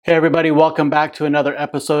Hey everybody, welcome back to another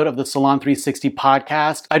episode of the Salon360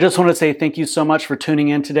 Podcast. I just want to say thank you so much for tuning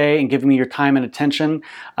in today and giving me your time and attention.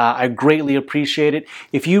 I greatly appreciate it.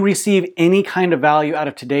 If you receive any kind of value out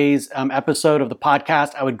of today's episode of the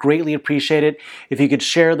podcast, I would greatly appreciate it if you could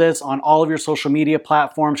share this on all of your social media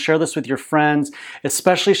platforms, share this with your friends,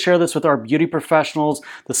 especially share this with our beauty professionals,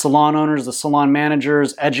 the salon owners, the salon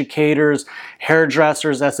managers, educators,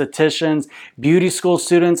 hairdressers, estheticians, beauty school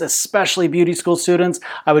students, especially beauty school students.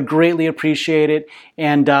 I would greatly appreciate it.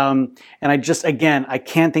 And I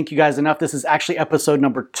can't thank you guys enough. This is actually episode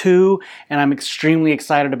number 2, and I'm extremely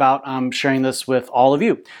excited about sharing this with all of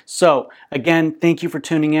you. So again, thank you for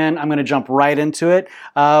tuning in. I'm going to jump right into it.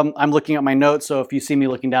 I'm looking at my notes, so if you see me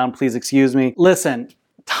looking down, please excuse me. Listen.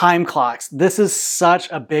 Time clocks. This is such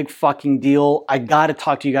a big fucking deal. I got to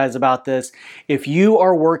talk to you guys about this. If you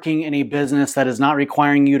are working in a business that is not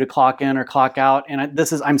requiring you to clock in or clock out, and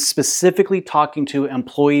I'm specifically talking to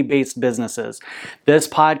employee-based businesses, this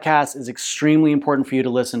podcast is extremely important for you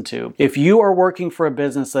to listen to. If you are working for a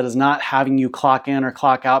business that is not having you clock in or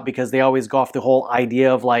clock out because they always go off the whole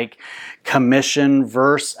idea of like commission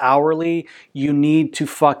versus hourly, you need to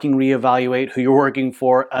fucking reevaluate who you're working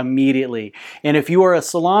for immediately. And if you are a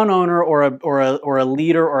salon owner or a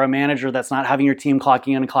leader or a manager that's not having your team clocking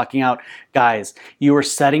in and clocking out, guys, you are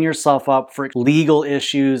setting yourself up for legal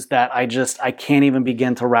issues that I can't even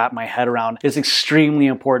begin to wrap my head around. It's extremely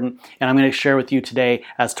important, and I'm going to share with you today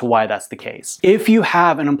as to why that's the case. If you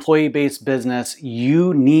have an employee-based business,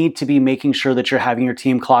 you need to be making sure that you're having your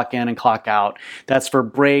team clock in and clock out. That's for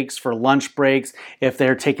breaks, for lunch breaks. If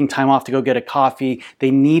they're taking time off to go get a coffee,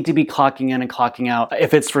 they need to be clocking in and clocking out.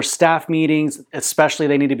 If it's for staff meetings, especially,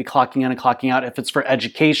 they need to be clocking in and clocking out. If it's for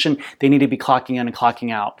education, they need to be clocking in and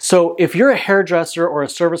clocking out. So if you're a hairdresser or a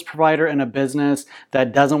service provider in a business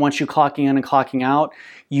that doesn't want you clocking in and clocking out,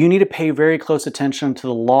 you need to pay very close attention to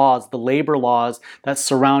the laws, the labor laws that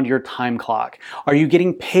surround your time clock. Are you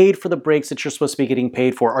getting paid for the breaks that you're supposed to be getting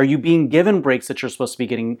paid for? Are you being given breaks that you're supposed to be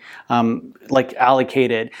getting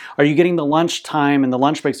allocated? Are you getting the lunch time and the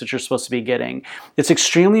lunch breaks that you're supposed to be getting? It's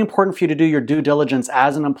extremely important for you to do your due diligence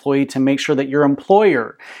as an employee to make sure that your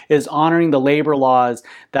employer is honoring the labor laws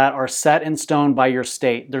that are set in stone by your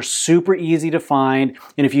state. They're super easy to find,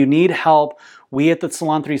 and if you need help, we at the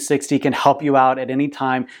Salon360 can help you out at any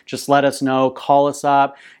time. Just let us know, call us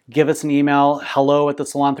up, give us an email,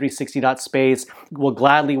 hello@thesalon360.space. We'll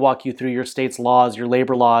gladly walk you through your state's laws, your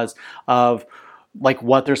labor laws of like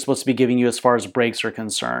what they're supposed to be giving you as far as breaks are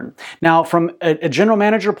concerned. Now, from a general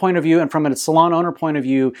manager point of view and from a salon owner point of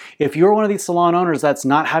view, if you're one of these salon owners that's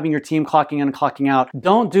not having your team clocking in and clocking out,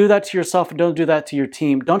 don't do that to yourself and don't do that to your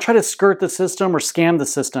team. Don't try to skirt the system or scam the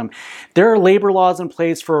system. There are labor laws in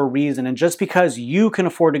place for a reason, and just because you can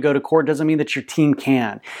afford to go to court doesn't mean that your team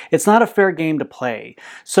can. It's not a fair game to play.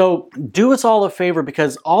 So do us all a favor,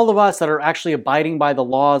 because all of us that are actually abiding by the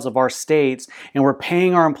laws of our states and we're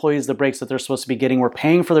paying our employees the breaks that they're supposed to be getting, we're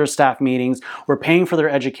paying for their staff meetings, we're paying for their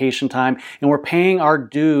education time, and we're paying our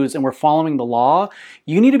dues and we're following the law,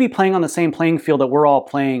 you need to be playing on the same playing field that we're all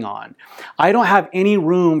playing on. I don't have any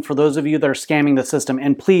room for those of you that are scamming the system,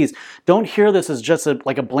 and please don't hear this as just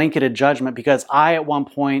like a blanketed judgment, because I at one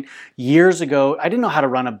point years ago, I didn't know how to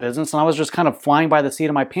run a business and I was just kind of flying by the seat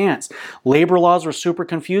of my pants. Labor laws were super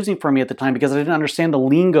confusing for me at the time because I didn't understand the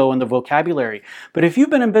lingo and the vocabulary. But if you've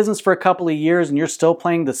been in business for a couple of years and you're still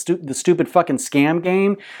playing the stupid fucking scam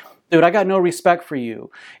game, dude, I got no respect for you.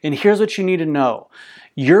 And here's what you need to know.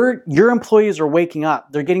 Your employees are waking up.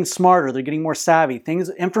 They're getting smarter. They're getting more savvy.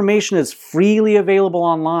 Information is freely available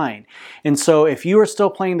online. And so if you are still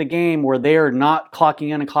playing the game where they are not clocking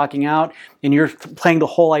in and clocking out, and you're playing the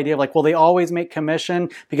whole idea of like, well, they always make commission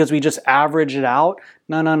because we just average it out.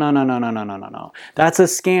 No. That's a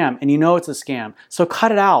scam, and you know it's a scam. So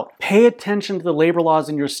cut it out. Pay attention to the labor laws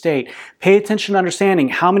in your state. Pay attention to understanding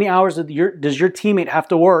how many hours does your teammate have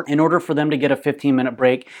to work in order for them to get a 15-minute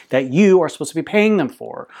break that you are supposed to be paying them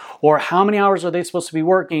for? Or how many hours are they supposed to be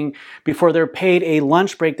working before they're paid a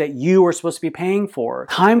lunch break that you are supposed to be paying for?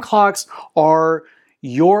 Time clocks are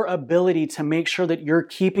your ability to make sure that you're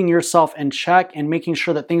keeping yourself in check and making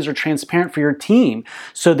sure that things are transparent for your team,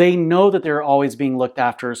 so they know that they're always being looked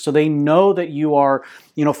after, so they know that you are,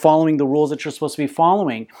 following the rules that you're supposed to be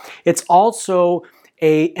following. It's also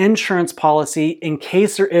a insurance policy in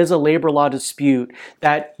case there is a labor law dispute,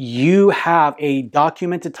 that you have a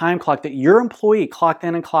documented time clock that your employee clocked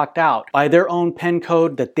in and clocked out by their own PIN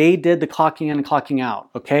code, that they did the clocking in and clocking out,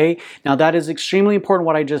 okay? Now that is extremely important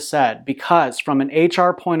what I just said, because from an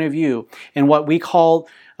HR point of view and what we call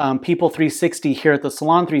People 360 here at the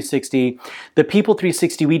Salon 360, the People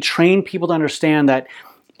 360, we train people to understand that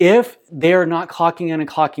If they're not clocking in and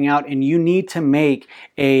clocking out and you need to make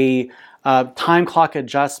a time clock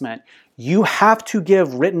adjustment, you have to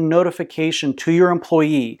give written notification to your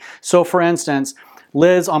employee. So for instance,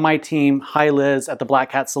 Liz on my team, hi Liz at the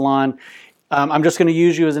Black Hat Salon, I'm just going to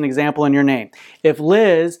use you as an example in your name. If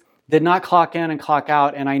Liz did not clock in and clock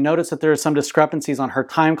out, and I noticed that there are some discrepancies on her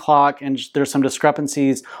time clock and there's some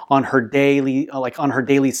discrepancies on her daily, on her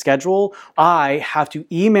daily schedule, I have to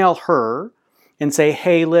email her and say,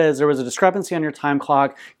 hey Liz, there was a discrepancy on your time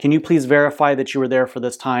clock. Can you please verify that you were there for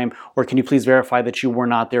this time? Or can you please verify that you were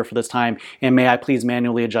not there for this time? And may I please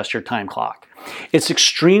manually adjust your time clock? It's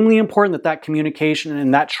extremely important that that communication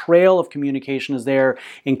and that trail of communication is there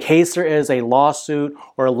in case there is a lawsuit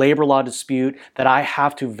or a labor law dispute that I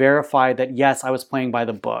have to verify that yes, I was playing by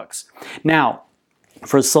the books. Now,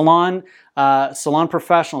 for salon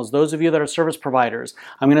professionals, those of you that are service providers,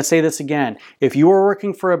 I'm going to say this again. If you are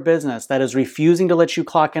working for a business that is refusing to let you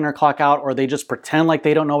clock in or clock out, or they just pretend like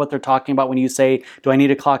they don't know what they're talking about when you say, do I need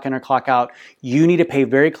to clock in or clock out? You need to pay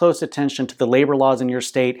very close attention to the labor laws in your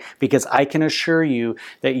state, because I can assure you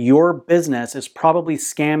that your business is probably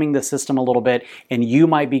scamming the system a little bit and you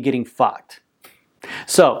might be getting fucked.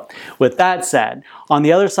 So, with that said, on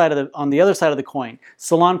the other side of the coin,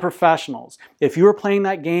 salon professionals, if you are playing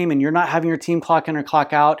that game and you're not having your team clock in or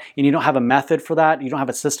clock out, and you don't have a method for that, you don't have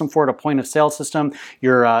a system for it, a point of sale system,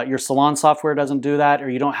 your salon software doesn't do that, or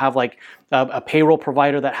you don't have like a payroll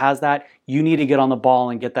provider that has that, you need to get on the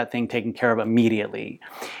ball and get that thing taken care of immediately.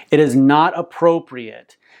 It is not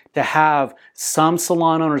appropriate to have some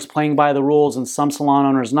salon owners playing by the rules and some salon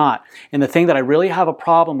owners not. And the thing that I really have a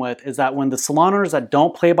problem with is that when the salon owners that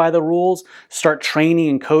don't play by the rules start training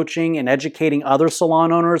and coaching and educating other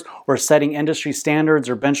salon owners or setting industry standards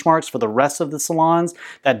or benchmarks for the rest of the salons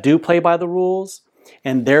that do play by the rules,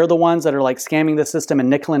 and they're the ones that are like scamming the system and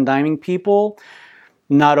nickel and diming people,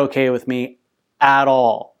 not okay with me at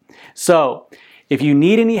all. So, if you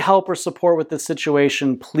need any help or support with this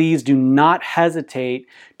situation, please do not hesitate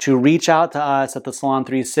to reach out to us at the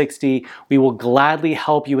Salon360. We will gladly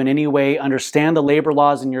help you in any way understand the labor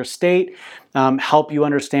laws in your state, help you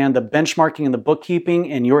understand the benchmarking and the bookkeeping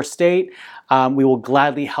in your state. We will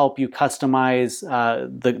gladly help you customize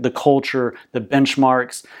the culture, the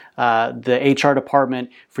benchmarks, the HR department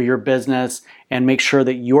for your business, and make sure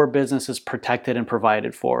that your business is protected and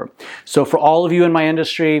provided for. So for all of you in my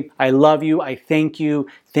industry, I love you. I thank you.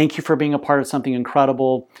 Thank you for being a part of something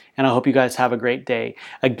incredible, and I hope you guys have a great day.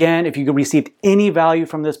 Again, if you received any value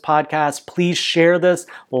from this podcast, please share this,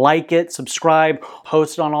 like it, subscribe,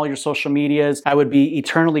 post it on all your social medias. I would be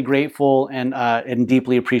eternally grateful and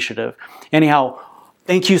deeply appreciative. Anyhow,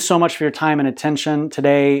 thank you so much for your time and attention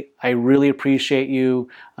today. I really appreciate you.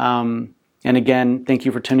 And again, thank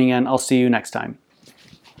you for tuning in. I'll see you next time.